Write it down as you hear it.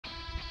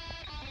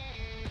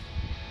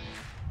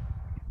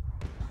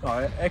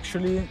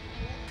Actually,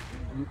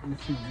 you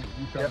see,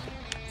 you come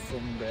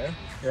from there,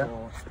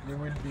 so you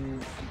will be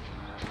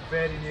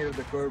very near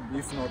the curb,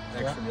 if not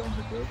actually on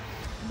the curb.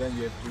 And then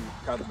you have to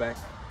cut back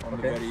on the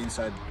very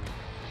inside,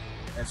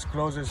 as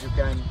close as you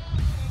can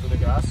to the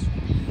grass,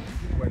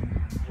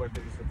 where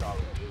there is the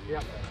tower.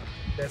 Yeah,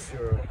 that's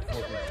your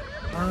focus.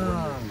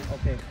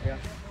 Okay, yeah.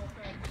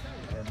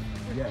 And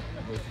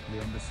basically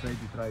on the straight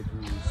you try to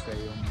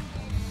stay on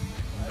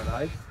the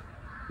right,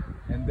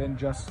 and then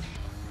just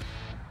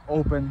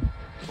open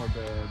for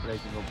the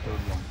braking of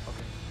turn one.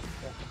 Okay.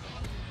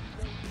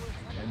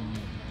 Yeah. And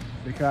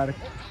the car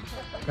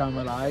come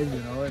alive,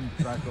 you know, and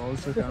truck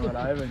also come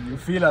alive, and you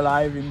feel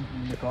alive in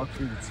the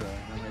cockpit. It's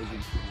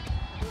amazing.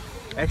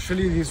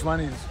 Actually, this one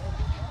is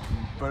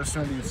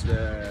personally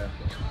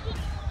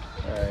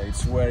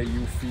it's where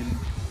you feel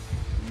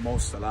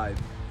most alive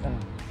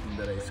in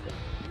the race car.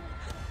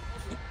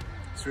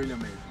 It's really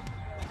amazing.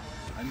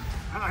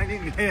 I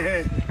think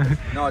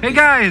Hey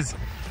guys!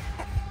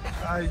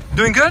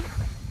 Doing good?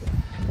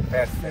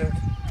 Perfect.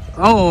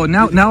 Oh,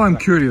 now I'm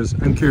curious.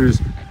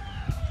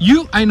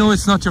 You, I know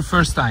it's not your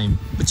first time,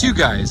 but you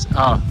guys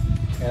are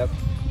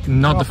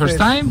not the first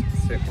time?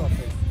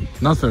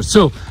 Not first.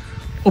 So,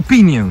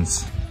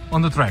 opinions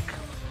on the track?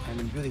 And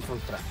a beautiful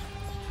track.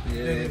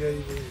 Very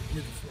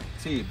beautiful.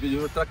 Sì,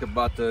 beautiful track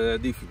but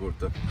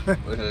difficult.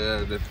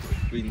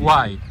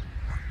 Why?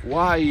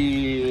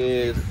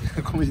 Why?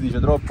 Come si dice?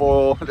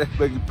 Troppo.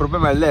 Il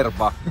problema è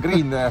l'erba.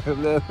 Green.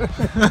 L'erba.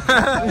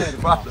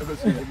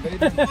 Così.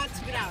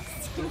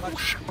 Too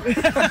much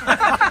grass.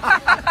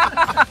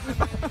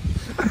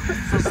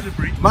 So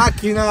slippery.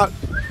 Macchina.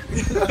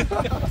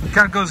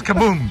 Car goes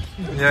kaboom.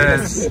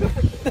 Yes.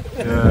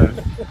 Yeah.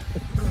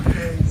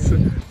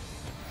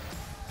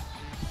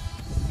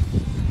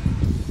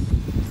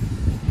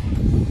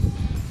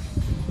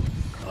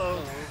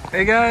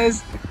 Hey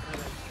guys.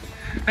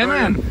 Hey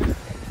man.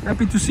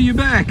 Happy to see you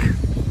back.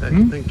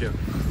 Thank you.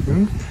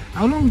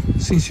 How long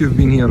since you've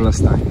been here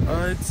last time?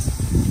 It's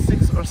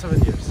 6 or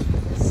 7 years.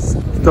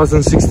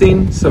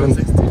 2016?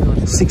 16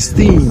 or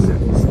 16.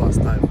 Years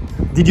last time.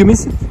 Did you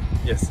miss it?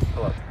 Yes, a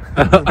lot.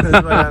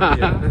 That's why I'm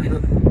here.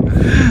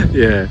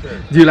 Yeah.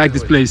 Do you like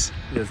this place?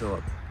 Yes, a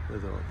lot.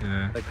 Yes, a lot.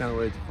 Yeah. I can't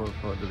wait for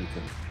the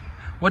weekend.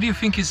 What do you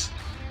think is?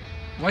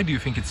 Why do you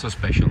think it's so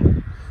special?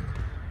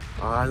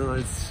 I don't know.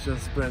 It's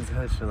just Brands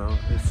Hatch, you know.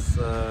 It's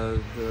the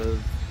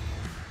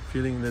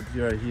feeling that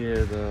you are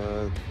here,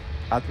 the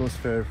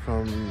atmosphere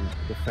from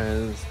the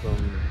fans, from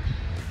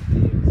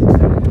teams.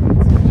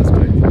 It's just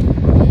great.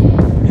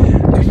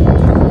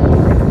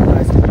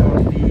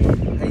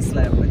 The pace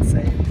lap, let's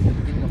say, at the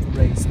beginning of the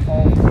race,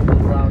 all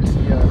people around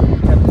here,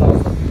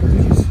 10,000.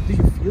 Do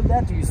you feel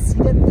that? Do you see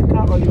that in the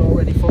car, or are you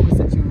already focused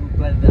that you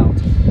plan it out?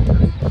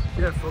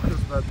 You are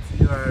focused, but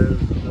you are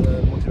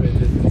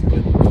motivated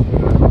when you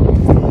are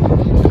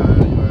in the car.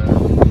 You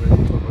are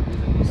ready for what you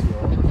see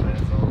all the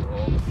fans,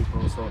 all the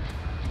people. So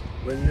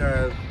when you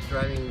are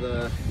driving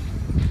the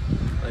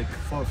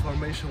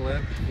formation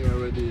lap, you are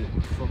already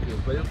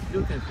focused. But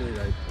you can feel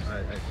it, I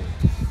think.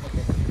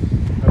 Okay.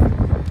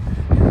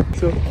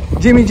 So,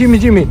 Jimmy,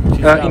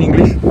 in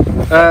English.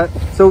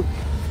 So,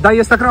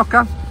 dai sta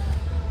crocca?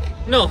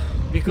 No,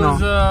 because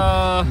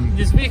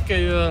this week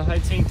I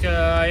think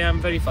I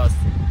am very fast.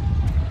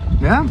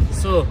 Yeah?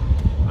 So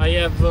I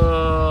have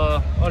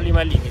only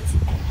my limits.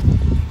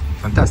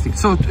 Fantastic.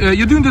 So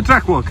you're doing the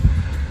track walk.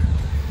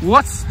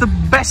 What's the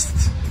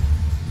best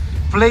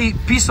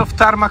piece of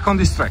tarmac on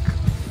this track?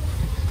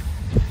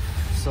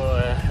 So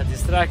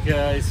this track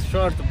is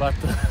short but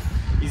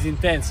is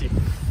intensive.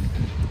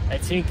 I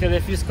think the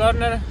first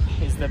corner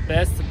is the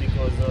best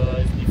because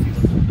it's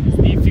difficult. It's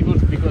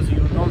difficult because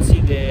you don't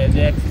see the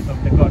exit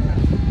of the corner.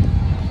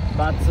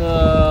 But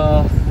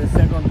the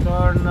second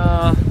turn,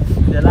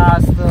 the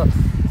last,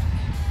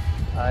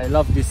 I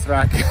love this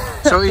track.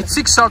 So it's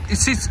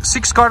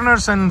six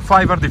corners and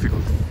 5 are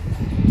difficult.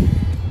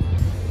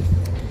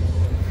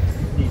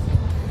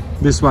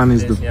 This one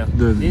is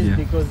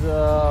because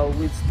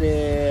with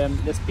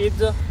the speed,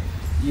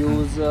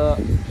 use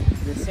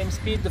the same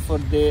speed for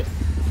the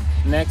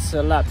next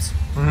laps.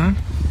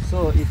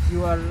 So if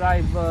you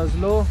arrive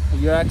slow,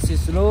 you exit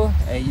slow,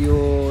 and you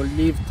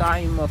leave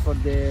time for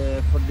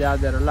the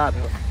other lap.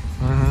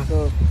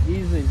 So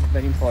this is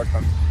very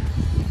important.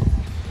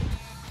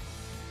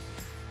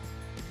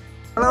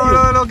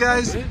 Hello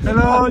guys.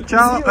 Hello,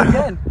 ciao. See you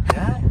again.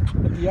 Yeah,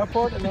 at the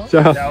airport, no?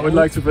 Ciao. Yeah, I would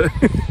like to.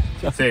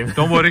 Same.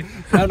 Don't worry.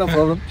 No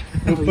problem.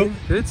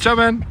 Ciao,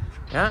 man.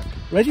 Yeah.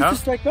 Ready to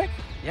strike back?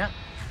 Yeah.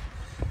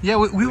 Yeah,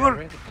 we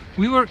were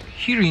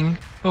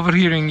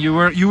overhearing. You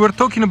were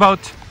talking about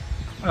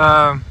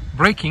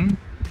braking.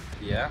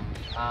 Yeah.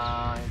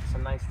 It's a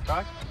nice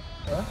track.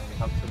 You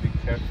have to be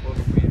careful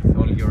with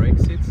all your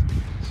exits,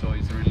 so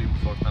it's really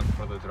important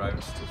for the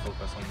drivers to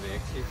focus on the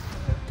exits.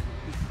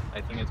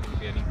 I think it will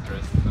be an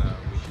interesting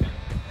weekend.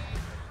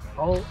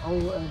 How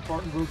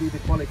important will be the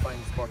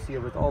qualifying spots here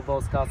with all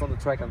those cars on the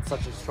track and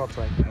such a short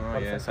track? Oh,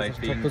 yes, I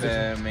think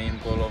the main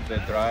goal of the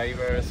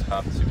drivers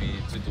have to be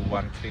to do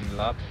one clean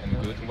lap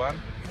and good one.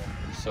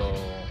 So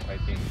I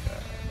think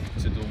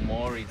to do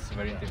more, it's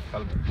very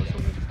difficult because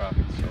of the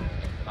traffic. So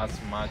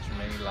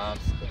many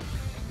laps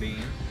clean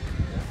is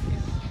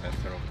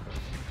better, of course.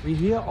 We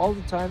hear all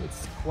the time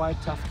it's quite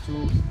tough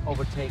to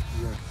overtake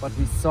here, but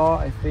we saw,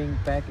 I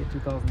think, back in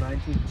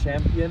 2019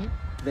 champion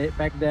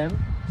back then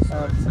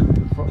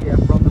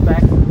from the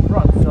back to the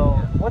front.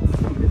 So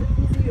is it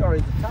easy or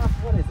is it tough?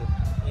 What is it?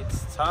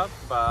 It's tough,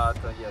 but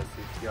yes,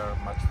 if you are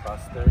much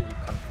faster, you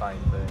can find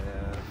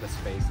the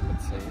space,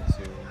 let's say,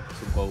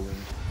 to go in.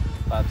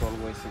 But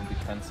always it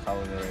depends how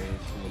the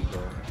race will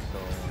go. So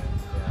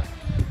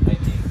yeah, I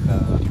think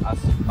as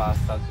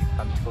fast as you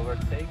can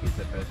overtake is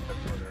the best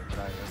for the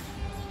driver.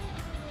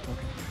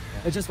 Okay.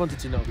 I just wanted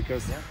to know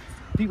because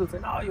people say,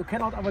 no, you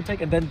cannot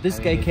overtake, and then this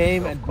guy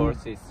came and... Of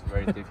course, it's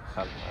very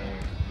difficult.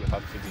 You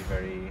have to be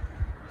very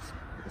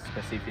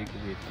specific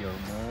with your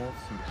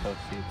moves because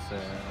it's...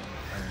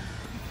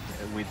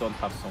 we don't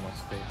have so much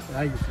space.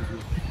 I used to do.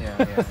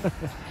 Yeah.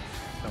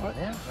 So,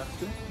 yeah, that's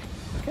good.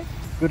 Okay,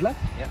 good luck.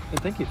 Yeah. And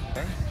thank you.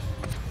 Thanks.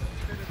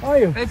 How are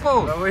you? Hey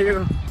Paul! How are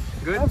you?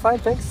 Good? I'm fine,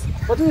 thanks.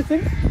 What do you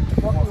think?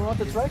 Around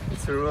the track?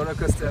 It's a roller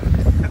coaster.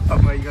 Oh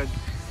my god.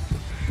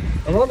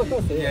 A roller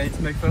coaster? Yeah, it's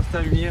my first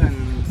time here and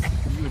it's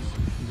huge.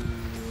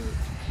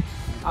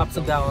 The ups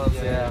and downs,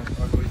 yeah.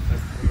 Always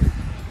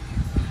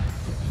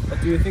What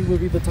do you think will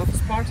be the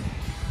toughest part?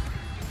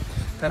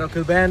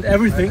 Pedal band,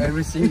 everything?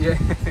 Everything, yeah.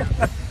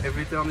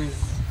 Every turn is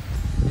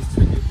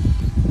tricky.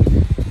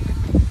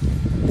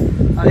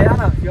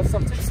 Ariana, you have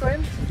some tips for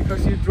him?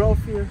 Because you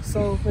drove here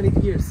so many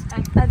years.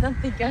 I don't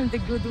think I'm the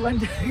good one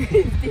to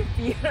give tip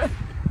here.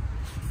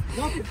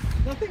 Nothing?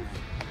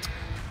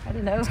 I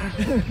don't know.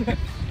 Then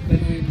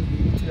we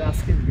need to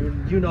ask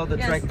him. You know the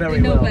track very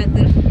you know well.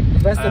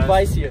 Better. Best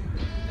advice here.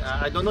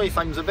 I don't know if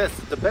I'm the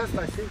best. The best,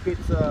 I think,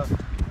 it's the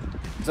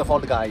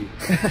old guy.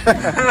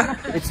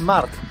 It's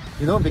Mark.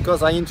 You know,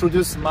 because I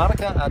introduced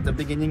Mark at the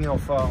beginning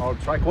of our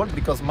track world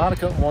because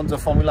Mark won the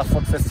Formula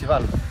Ford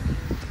Festival,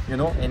 you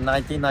know, in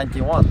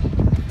 1991.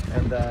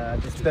 And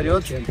this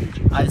period,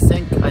 I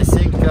think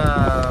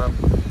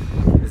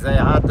they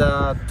had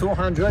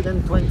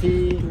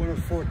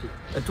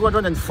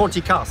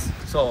 240 cars.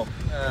 So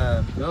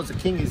you know, the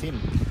king is him.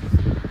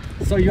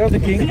 So you're the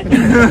king.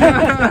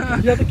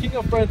 You're the king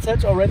of Brands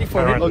Hatch already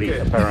for him. Okay.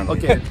 Apparently.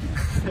 Okay.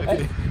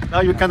 Okay. Now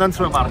you can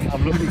answer, Mark.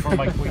 I'm looking for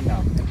my queen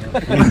now.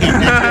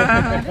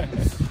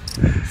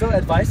 So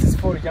advices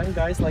for young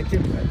guys like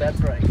him at that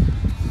track.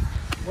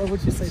 What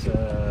would you say?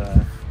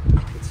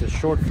 It's a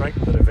short track,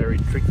 but a very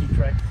tricky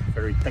track,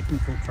 very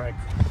technical track.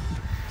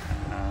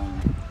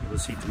 You will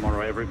see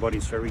tomorrow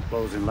everybody's very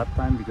close in lap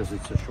time because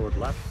it's a short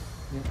lap.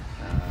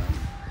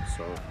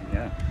 So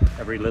yeah,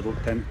 every little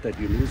tenth that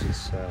you lose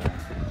is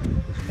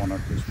 1 or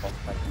 2 spots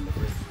back on the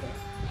grid.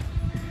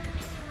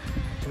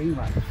 Green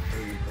light.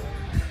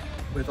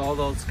 With all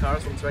those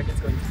cars on track, it's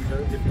going to be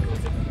very difficult.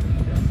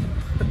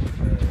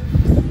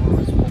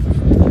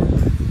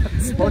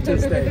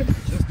 Spotters day.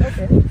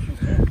 Okay.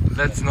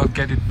 Let's not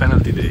get it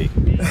penalty day.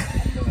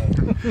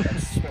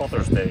 That's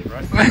Spotters Day,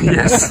 right?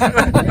 Yes.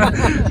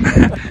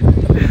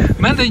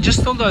 Man, they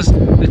just told us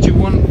that you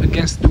won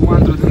against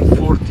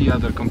 240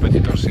 other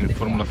competitors in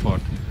Formula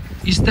Ford.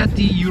 Is that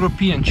the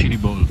European Chili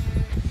Bowl?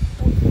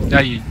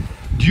 Do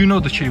you know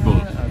the Chili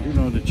Bowl? I do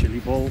know the Chili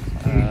Bowl.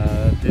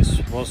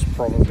 This was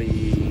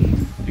probably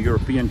the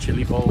European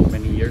Chili Bowl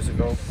many years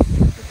ago. I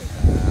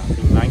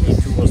think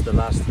 92 was the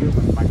last year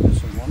when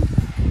Magnussen won.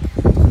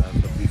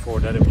 But before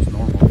that it was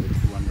normal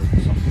with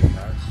 200 something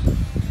cars.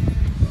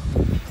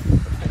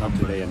 But not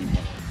today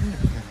anymore.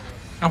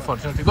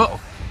 Unfortunately, well,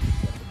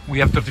 we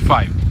have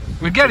 35.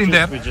 We're getting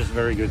there. Which is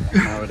very good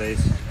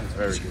nowadays. It's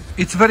very good.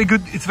 It's very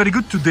good. It's very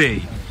good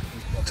today.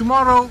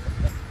 Tomorrow,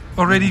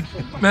 already,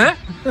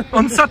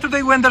 on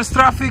Saturday when there's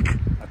traffic.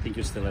 I think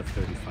you still have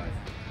 35.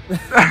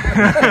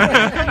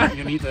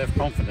 You need to have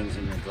confidence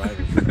in your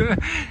drivers.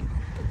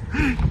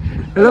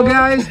 Hello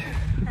guys,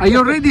 I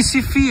already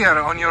see fear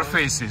on your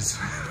faces.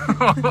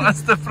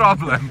 What's the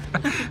problem?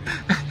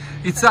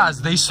 It's us,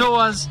 they saw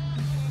us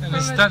and they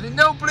started,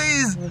 no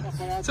please!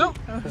 So,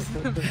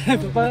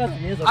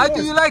 how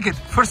do you like it?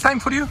 First time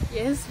for you?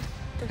 Yes.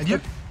 And you?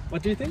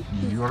 What do you think?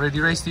 You already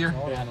raced here?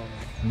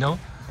 No?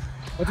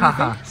 What do you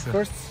think?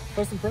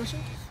 First impression?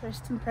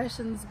 First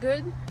impression's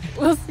good.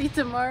 We'll see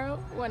tomorrow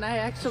when I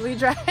actually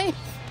drive. So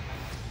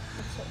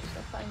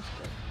far it's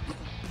good.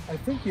 I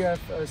think you have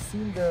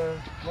seen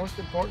the most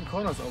important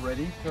corners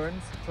already.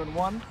 Turn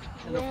 1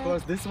 and of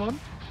course this one.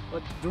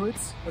 But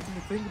Druids, what do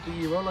you think?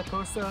 The roller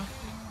coaster?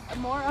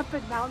 More up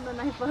and down than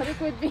I thought it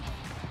would be.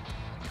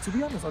 To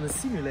be honest, on a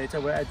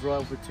simulator where I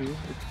drove with 2,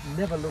 it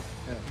never looked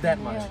that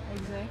much. Yeah,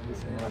 exactly.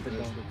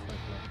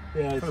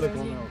 Yeah, it's like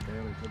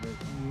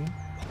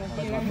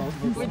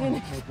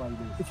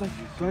it's like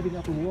driving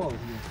up a wall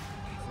here.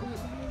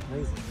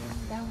 Amazing.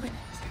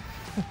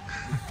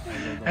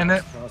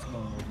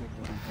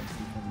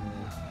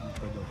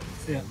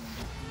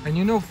 And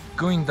you know,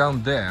 going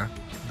down there,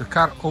 the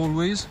car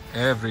always,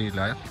 every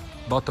lap,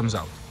 bottoms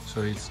out.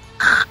 So it's...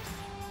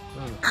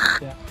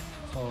 Yeah,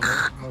 so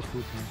no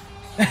food.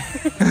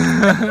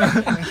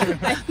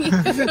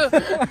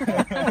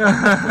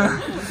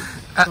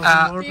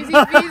 Easy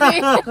peasy.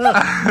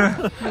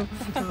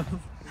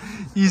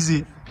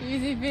 Easy.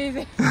 Easy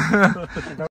peasy.